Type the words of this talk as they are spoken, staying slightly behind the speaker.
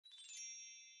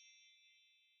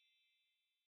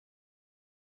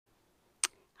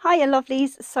Hiya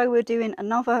lovelies, so we're doing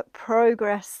another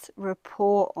progress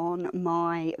report on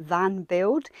my van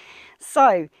build.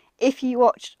 So if you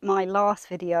watched my last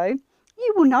video,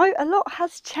 you will know a lot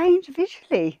has changed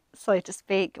visually, so to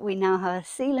speak. We now have a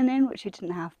ceiling in, which we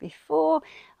didn't have before.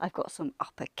 I've got some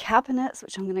upper cabinets,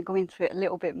 which I'm going to go into a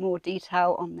little bit more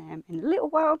detail on them in a little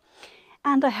while.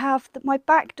 And I have my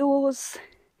back doors.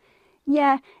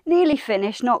 Yeah, nearly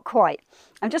finished, not quite.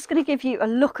 I'm just going to give you a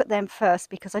look at them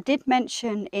first because I did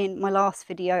mention in my last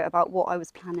video about what I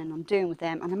was planning on doing with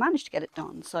them and I managed to get it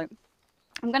done. So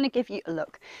I'm going to give you a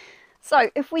look.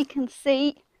 So if we can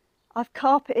see, I've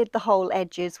carpeted the whole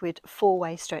edges with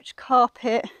four-way stretch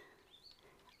carpet,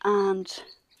 and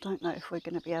don't know if we're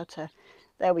going to be able to,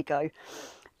 there we go.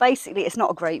 Basically, it's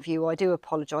not a great view. I do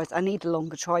apologise. I need a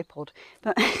longer tripod.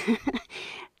 But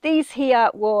these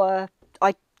here were,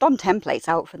 I done templates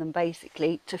out for them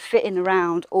basically to fit in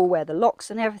around all where the locks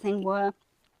and everything were.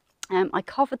 I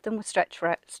covered them with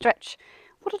stretch.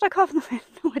 What did I cover them with?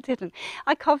 No, I didn't.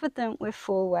 I covered them with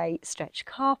four-way stretch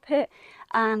carpet,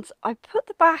 and I put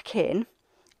the back in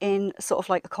sort of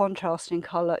like a contrasting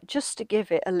colour just to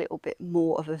give it a little bit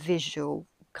more of a visual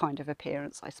kind of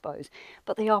appearance, I suppose,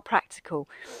 but they are practical.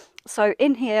 So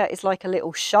in here is like a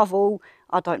little shovel,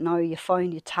 I don't know, your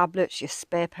phone, your tablets, your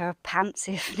spare pair of pants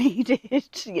if needed,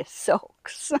 your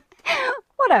socks,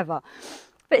 whatever.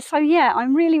 But so yeah,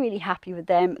 I'm really happy with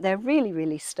them. They're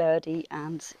really sturdy,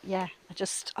 and yeah,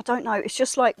 I don't know, it's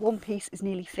just like one piece is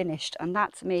nearly finished, and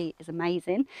that to me is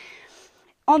amazing.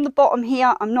 On the bottom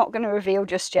here, I'm not going to reveal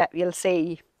just yet. You'll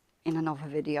see in another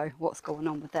video what's going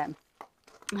on with them.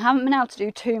 I haven't been able to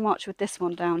do too much with this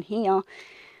one down here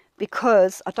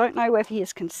because I don't know whether you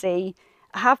can see,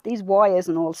 I have these wires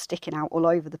and all sticking out all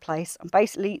over the place, and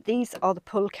basically these are the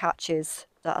pull catches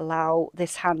that allow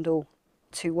this handle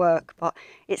to work, but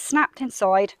it's snapped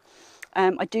inside.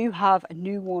 I do have a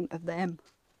new one of them.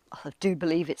 I do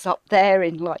believe it's up there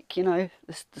in, like, you know,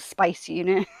 the space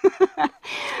unit.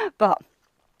 But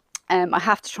I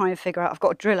have to try and figure out, I've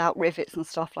got to drill out rivets and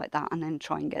stuff like that and then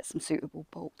try and get some suitable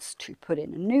bolts to put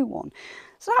in a new one.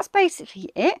 So that's basically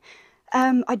it.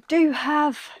 I do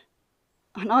have,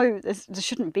 I know there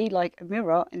shouldn't be like a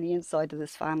mirror in the inside of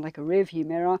this fan, like a rear view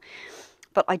mirror,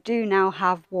 but I do now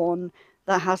have one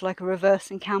that has like a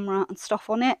reversing camera and stuff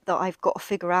on it that I've got to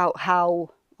figure out how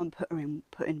I'm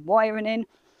putting wiring in.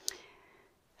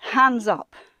 Hands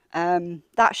up,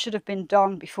 that should have been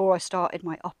done before I started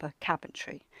my upper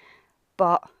cabinetry.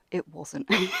 But it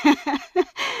wasn't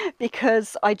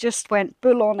because I just went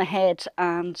bull on ahead,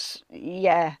 and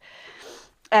yeah,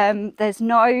 there's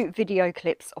no video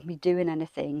clips of me doing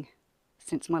anything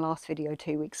since my last video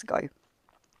 2 weeks ago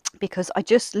because I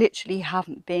just literally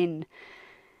haven't been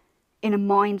in a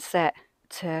mindset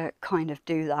to kind of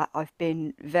do that. I've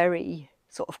been very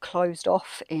sort of closed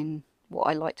off in what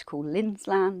I like to call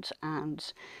Lindsland,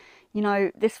 and you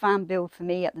know, this van build for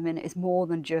me at the minute is more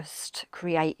than just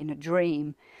creating a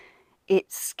dream.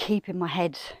 It's keeping my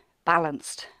head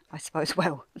balanced, I suppose,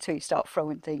 well, until you start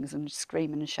throwing things and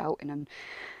screaming and shouting and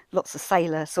lots of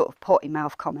sailor sort of potty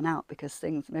mouth coming out because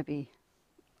things maybe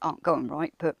aren't going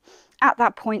right. But at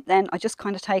that point then, I just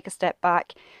kind of take a step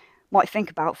back, might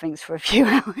think about things for a few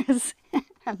hours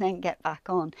and then get back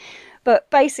on.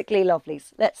 But basically,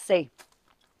 lovelies, let's see.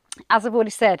 As I've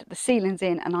already said, the ceiling's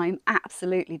in and I'm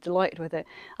absolutely delighted with it.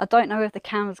 I don't know if the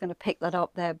camera's going to pick that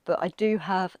up there, but I do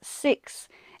have 6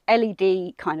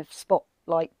 LED kind of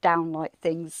spotlight downlight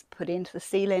things put into the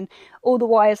ceiling. All the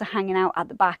wires are hanging out at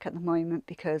the back at the moment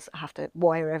because I have to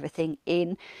wire everything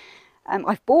in.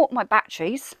 I've bought my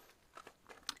batteries,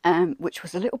 which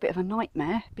was a little bit of a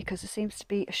nightmare because there seems to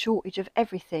be a shortage of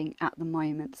everything at the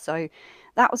moment. So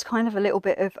that was kind of a little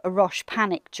bit of a rush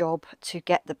panic job to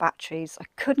get the batteries. I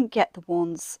couldn't get the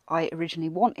ones I originally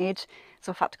wanted,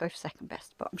 so I've had to go for second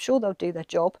best, but I'm sure they'll do their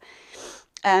job.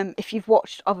 If you've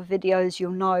watched other videos,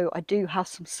 you'll know I do have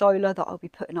some solar that I'll be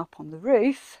putting up on the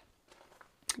roof.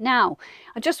 Now,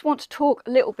 I just want to talk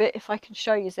a little bit, if I can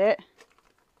show you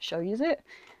it,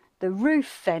 the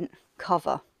roof vent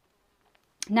cover.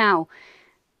 Now,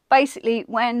 basically,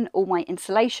 when all my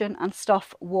insulation and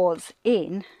stuff was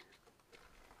in,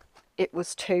 it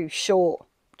was too short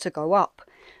to go up.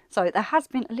 So there has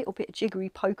been a little bit of jiggery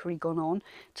pokery gone on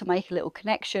to make a little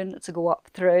connection to go up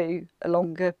through a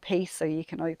longer piece so you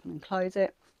can open and close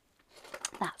it.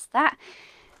 That's that.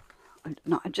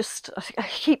 No, I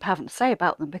keep having to say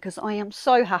about them because I am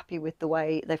so happy with the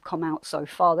way they've come out so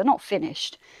far. They're not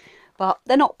finished, but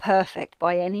they're not perfect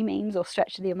by any means or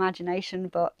stretch of the imagination,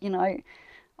 but you know,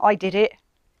 I did it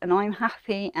and I'm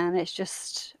happy, and it's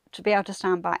just to be able to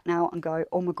stand back now and go,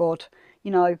 oh my god,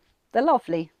 you know, they're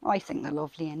lovely. I think they're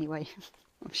lovely anyway.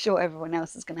 I'm sure everyone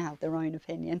else is going to have their own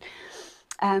opinion.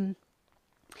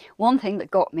 One thing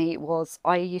that got me was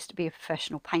I used to be a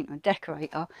professional painter and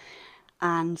decorator,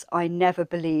 and I never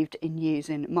believed in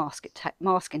using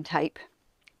masking tape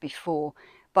before,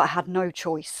 but I had no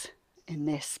choice in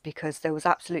this because there was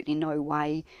absolutely no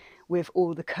way, with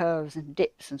all the curves and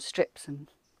dips and strips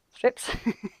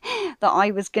that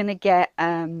I was going to get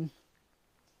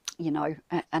you know,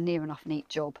 a near enough neat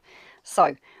job.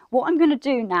 So what I'm going to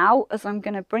do now is I'm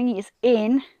going to bring you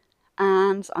in,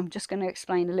 and I'm just going to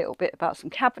explain a little bit about some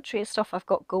cabinetry and stuff I've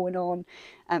got going on,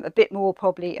 a bit more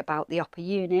probably about the upper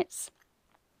units.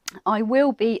 I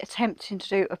will be attempting to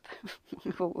do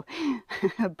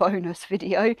a bonus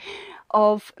video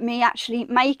of me actually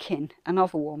making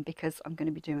another one, because I'm going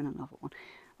to be doing another one.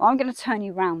 I'm going to turn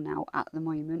you around now at the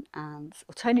moment, and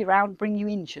I'll turn you around, bring you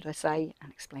in, should I say,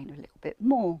 and explain a little bit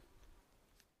more.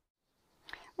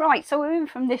 Right, so we're in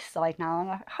from this side now, and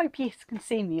I hope you can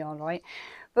see me all right.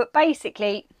 But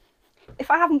basically, if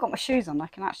I haven't got my shoes on, I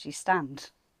can actually stand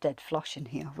dead flush in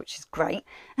here, which is great.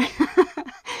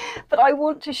 But I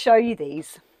want to show you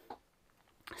these,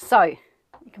 so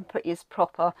you can put yours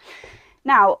proper.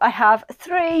 Now I have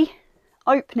 3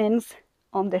 openings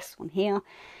on this one here.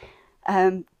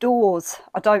 Doors,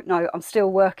 I don't know, I'm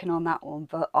still working on that one,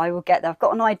 but I will get there. I've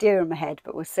got an idea in my head,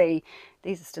 but we'll see.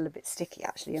 These are still a bit sticky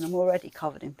actually, and I'm already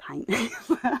covered in paint.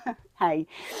 Hey,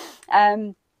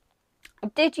 I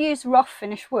did use rough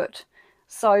finish wood,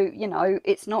 so you know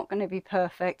it's not going to be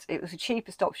perfect. It was the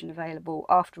cheapest option available.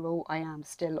 After all, I am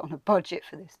still on a budget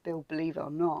for this build, believe it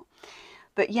or not.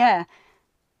 But yeah,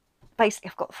 basically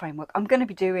I've got the framework. I'm going to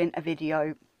be doing a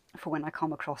video for when I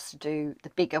come across to do the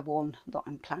bigger one that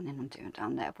I'm planning on doing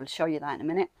down there. We'll show you that in a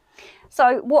minute.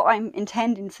 So what I'm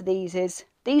intending for these is,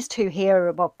 these 2 here are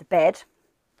above the bed,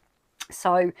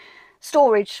 so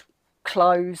storage,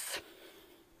 clothes,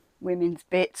 women's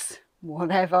bits,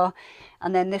 whatever.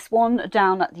 And then this one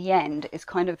down at the end is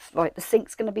kind of like the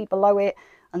sink's going to be below it,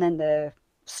 and then the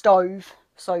stove,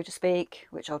 so to speak,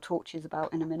 which I'll talk to you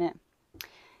about in a minute,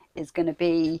 is going to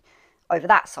be over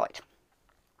that side.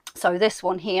 So this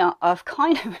one here, I've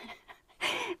kind of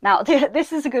now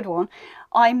this is a good one.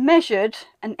 I measured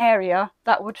an area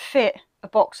that would fit a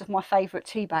box of my favourite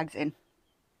tea bags in.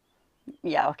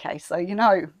 Yeah, okay, so you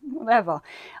know, whatever.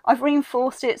 I've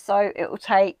reinforced it so it will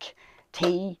take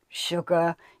tea,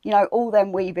 sugar, you know, all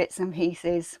them wee bits and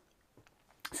pieces.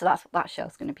 So that's what that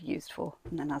shelf's going to be used for.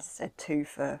 And then, as I said, 2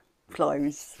 for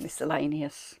clothes,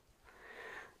 miscellaneous,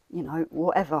 you know,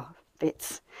 whatever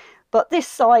bits. But this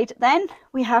side then,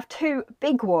 we have 2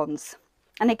 big ones.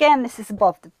 And again, this is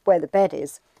above where the bed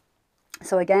is.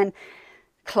 So again,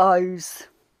 clothes,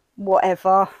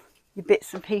 whatever, your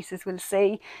bits and pieces we'll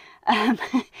see.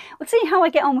 We'll see how I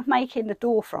get on with making the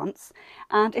door fronts.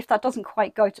 And if that doesn't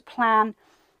quite go to plan,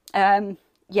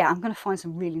 yeah, I'm going to find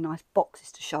some really nice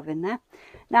boxes to shove in there.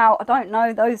 Now, I don't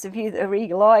know, those of you that are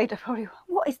eagle-eyed are probably,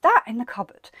 what is that in the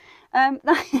cupboard?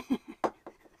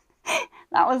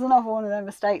 That was another one of the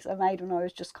mistakes I made when I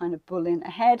was just kind of bulling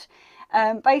ahead.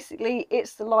 Basically,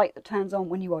 it's the light that turns on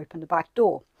when you open the back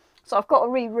door. So I've got to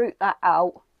reroute that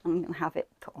out. I'm going to have it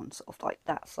put on sort of like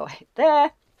that side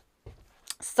there.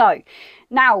 So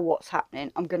now what's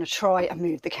happening, I'm going to try and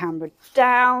move the camera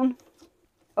down.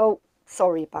 Oh,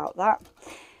 sorry about that.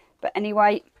 But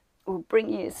anyway, we'll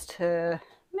bring you to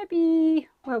maybe,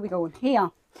 where are we going? Here.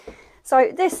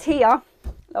 So this here,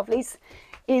 lovelies,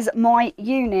 is my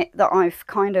unit that I've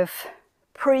kind of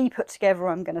pre-put together,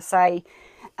 I'm going to say.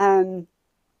 I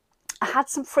had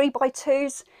some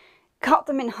 3x2s, cut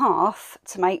them in half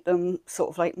to make them sort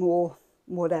of like more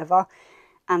whatever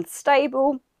and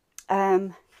stable.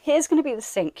 Here's going to be the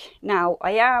sink. Now,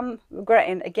 I am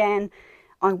regretting, again,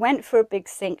 I went for a big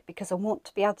sink because I want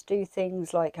to be able to do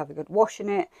things like have a good wash in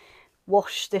it,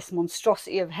 wash this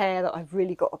monstrosity of hair that I've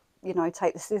really got to, you know,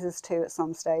 take the scissors to at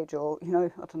some stage, or, you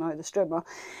know, I don't know, the strimmer.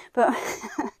 But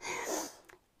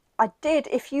I did,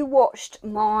 if you watched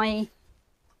my,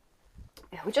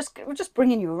 we're just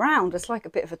bringing you around. It's like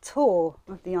a bit of a tour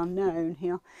of the unknown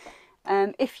here.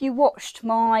 If you watched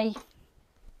my,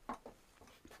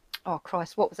 oh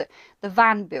Christ, what was it? The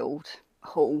van build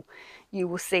haul, you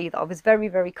will see that I was very,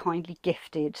 very kindly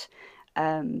gifted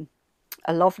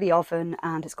a lovely oven,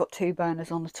 and it's got 2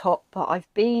 burners on the top, but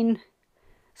I've been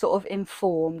sort of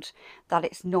informed that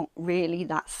it's not really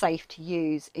that safe to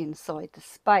use inside the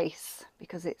space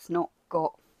because it's not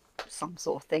got some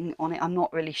sort of thing on it. I'm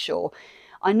not really sure.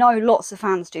 I know lots of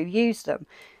fans do use them,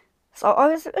 so I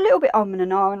was a little bit and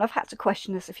ahhing, and I've had to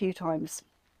question this a few times.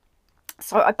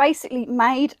 So I basically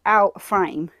made out a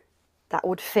frame that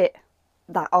would fit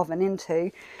that oven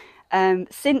into,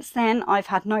 Since then, I've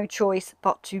had no choice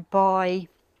but to buy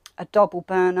a double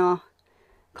burner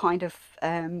kind of,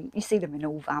 you see them in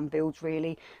all van builds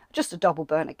really, just a double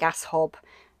burner gas hob.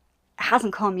 It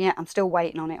hasn't come yet, I'm still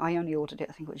waiting on it. I only ordered it,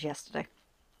 I think it was yesterday.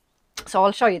 So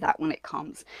I'll show you that when it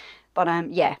comes. But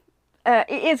yeah,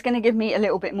 it is going to give me a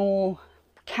little bit more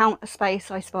counter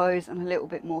space, I suppose, and a little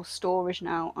bit more storage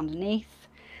now underneath.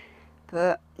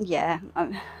 But yeah,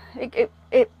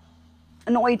 it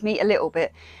annoyed me a little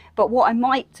bit. But what I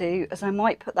might do is I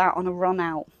might put that on a run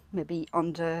out, maybe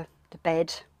under the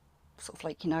bed, sort of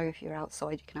like, you know, if you're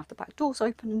outside you can have the back doors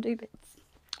open and do bits.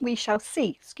 We shall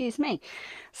see, excuse me.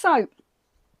 So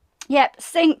yep,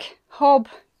 sink, hob,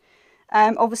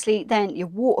 obviously then your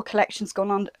water collection's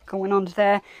going under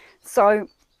there. So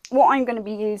what I'm going to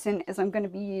be using is I'm going to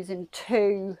be using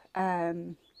two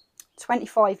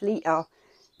 25 litre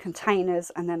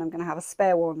containers, and then I'm going to have a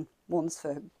spare one's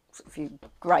for sort of your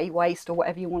grey waste or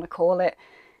whatever you want to call it,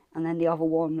 and then the other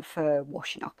one for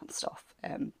washing up and stuff.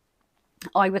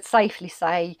 I would safely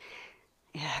say,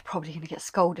 yeah, probably going to get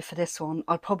scolded for this one,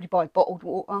 I'd probably buy bottled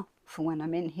water for when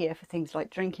I'm in here for things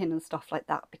like drinking and stuff like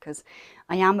that, because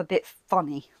I am a bit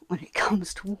funny when it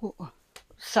comes to water.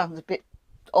 Sounds a bit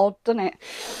odd, doesn't it?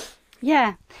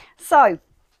 Yeah. So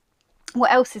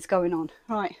what else is going on?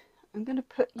 Right, I'm going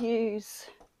to use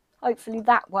hopefully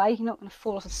that way you're not going to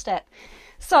fall off a step.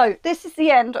 So this is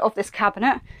the end of this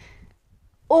cabinet.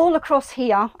 All across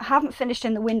here, I haven't finished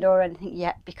in the window or anything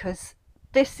yet, because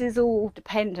this is all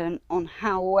dependent on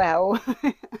how well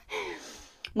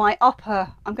my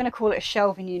upper, I'm going to call it a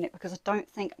shelving unit, because I don't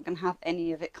think I'm going to have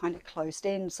any of it kind of closed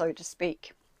in, so to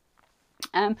speak.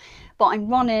 But I'm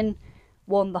running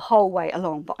one the whole way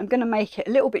along, but I'm going to make it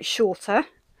a little bit shorter.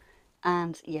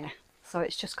 And yeah, so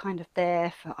it's just kind of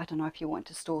there for, I don't know if you want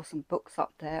to store some books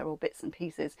up there or bits and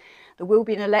pieces. There will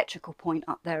be an electrical point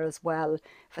up there as well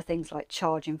for things like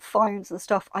charging phones and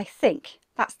stuff. I think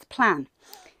that's the plan.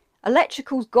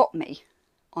 Electrical's got me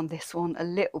on this one a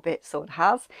little bit, so it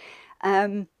has.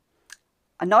 I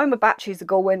know my batteries are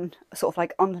going sort of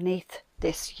like underneath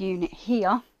this unit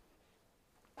here.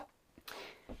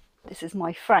 This is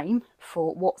my frame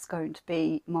for what's going to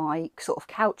be my sort of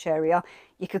couch area.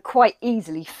 You could quite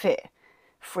easily fit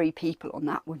 3 people on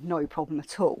that with no problem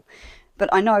at all. But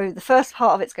I know the first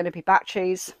part of it's going to be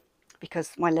batteries,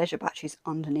 because my leisure battery's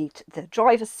underneath the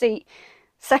driver's seat.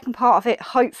 Second part of it,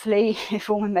 hopefully, if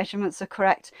all my measurements are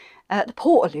correct, the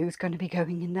portaloo is going to be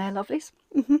going in there, lovelies.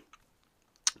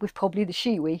 With probably the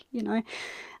shiwi, you know.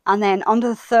 And then under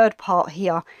the third part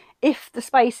here, if the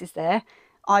space is there,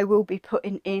 I will be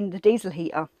putting in the diesel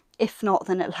heater. If not,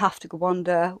 then it'll have to go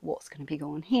under what's going to be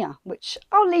going here, which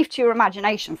I'll leave to your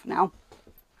imagination for now,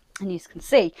 and you can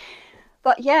see.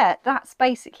 But yeah, that's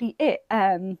basically it.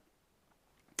 I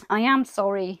am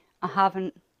sorry I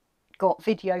haven't got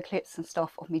video clips and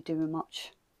stuff of me doing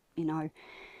much, you know,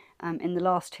 in the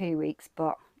last 2 weeks.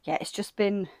 But yeah, it's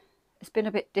been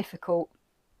a bit difficult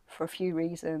for a few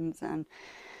reasons, and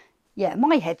yeah,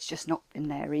 my head's just not been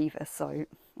there either. So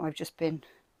I've just been,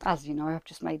 as you know, I've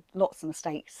just made lots of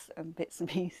mistakes and bits and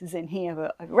pieces in here,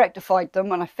 but I've rectified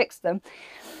them and I fixed them,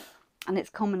 and it's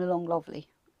coming along lovely.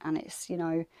 And it's, you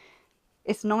know,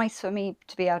 it's nice for me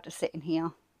to be able to sit in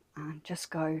here and just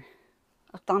go,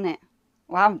 I've done it.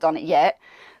 Well, I haven't done it yet,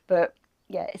 but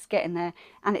yeah, it's getting there.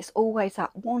 And it's always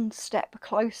that one step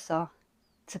closer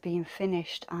to being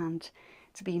finished and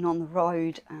to being on the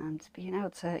road and being able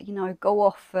to, you know, go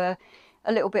off for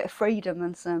a little bit of freedom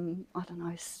and some, I don't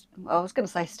know, well, I was going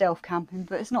to say stealth camping,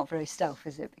 but it's not very stealth,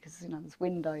 is it? Because, you know, there's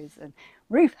windows and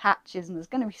roof hatches and there's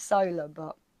going to be solar,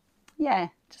 but yeah,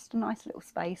 just a nice little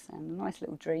space and a nice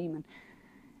little dream, and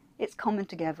it's coming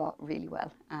together really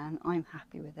well and I'm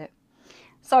happy with it.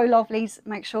 So lovelies,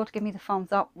 make sure to give me the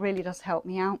thumbs up, really does help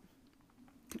me out.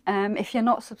 If you're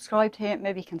not subscribed here,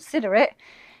 maybe consider it.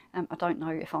 I don't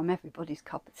know if I'm everybody's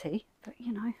cup of tea, but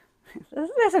you know,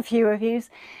 there's a few of yous,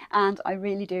 and I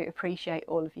really do appreciate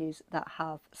all of yous that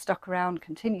have stuck around,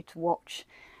 continue to watch.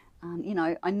 And you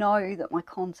know, I know that my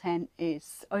content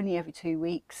is only every 2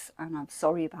 weeks, and I'm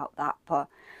sorry about that, but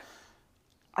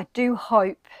I do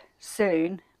hope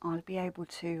soon I'll be able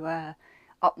to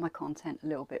up my content a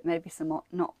little bit. Maybe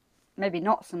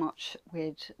not so much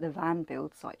with the van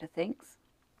build side of things.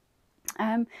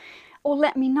 Or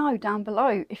let me know down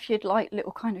below if you'd like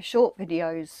little kind of short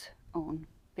videos on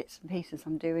bits and pieces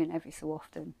I'm doing every so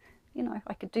often. You know,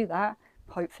 I could do that,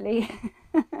 hopefully.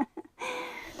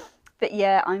 But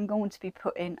yeah, I'm going to be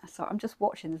putting, so I'm just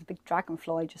watching, there's a big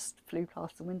dragonfly just flew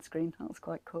past the windscreen. That was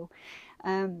quite cool.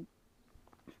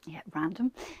 Yeah,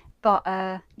 random. But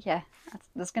yeah,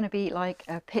 there's going to be like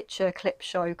a picture clip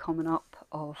show coming up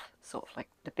of sort of like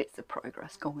the bits of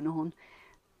progress going on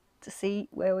to see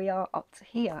where we are up to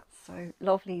here. So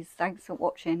lovelies, thanks for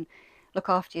watching. Look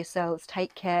after yourselves,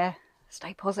 take care,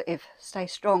 stay positive, stay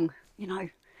strong, you know,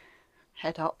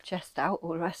 head up, chest out,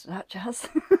 all the rest of that jazz.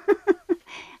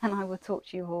 And I will talk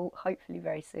to you all hopefully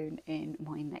very soon in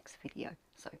my next video.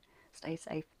 So stay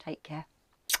safe, take care,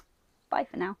 bye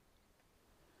for now.